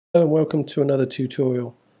Hello and welcome to another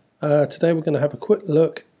tutorial. Today we're going to have a quick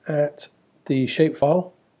look at the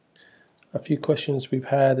shapefile. A few questions we've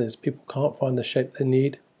had is people can't find the shape they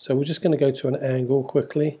need, so we're just going to go to an angle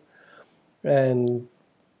quickly, and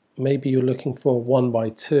maybe you're looking for 1 by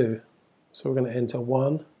 2, so we're going to enter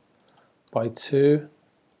 1 by 2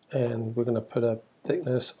 and we're going to put a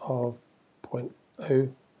thickness of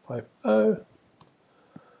 0.050,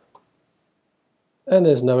 and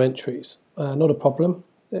there's no entries. Not a problem.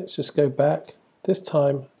 Let's just go back. This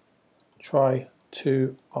time try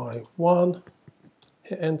 2 by 1,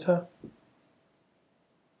 hit enter.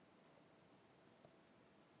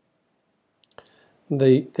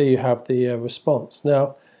 There you have the response.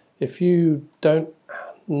 Now if you don't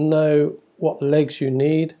know what legs you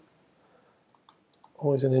need,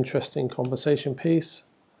 always an interesting conversation piece,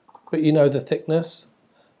 but you know the thickness.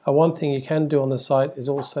 One thing you can do on the site is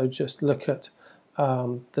also just look at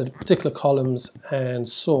the particular columns and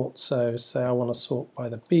sort. So say I want to sort by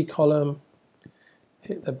the B column,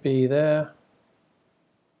 hit the B there,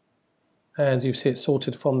 and you see it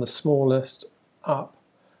sorted from the smallest up.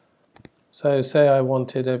 So say I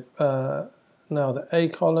wanted now the A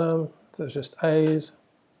column, if there's just A's,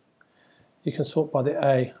 you can sort by the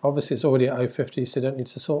A. Obviously it's already at 050, so you don't need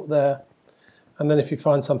to sort there. And then if you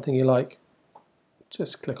find something you like,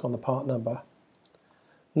 just click on the part number.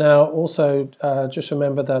 Now also just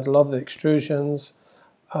remember that a lot of the extrusions,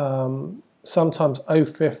 sometimes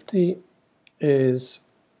 050 is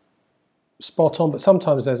spot on, but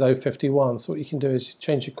sometimes there's 051. So what you can do is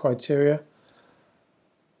change your criteria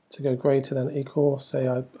to go greater than equal. Say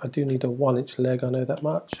I do need a 1-inch leg, I know that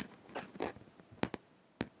much.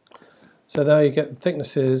 So now you get the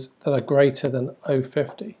thicknesses that are greater than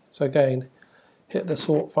 050. So again, hit the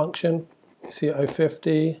sort function, you see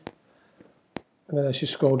 050, and then as you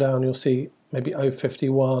scroll down you'll see maybe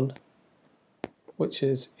 051, which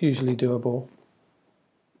is usually doable.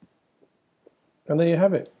 And there you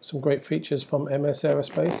have it, some great features from MS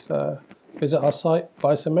Aerospace. Visit our site,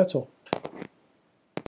 buy some metal.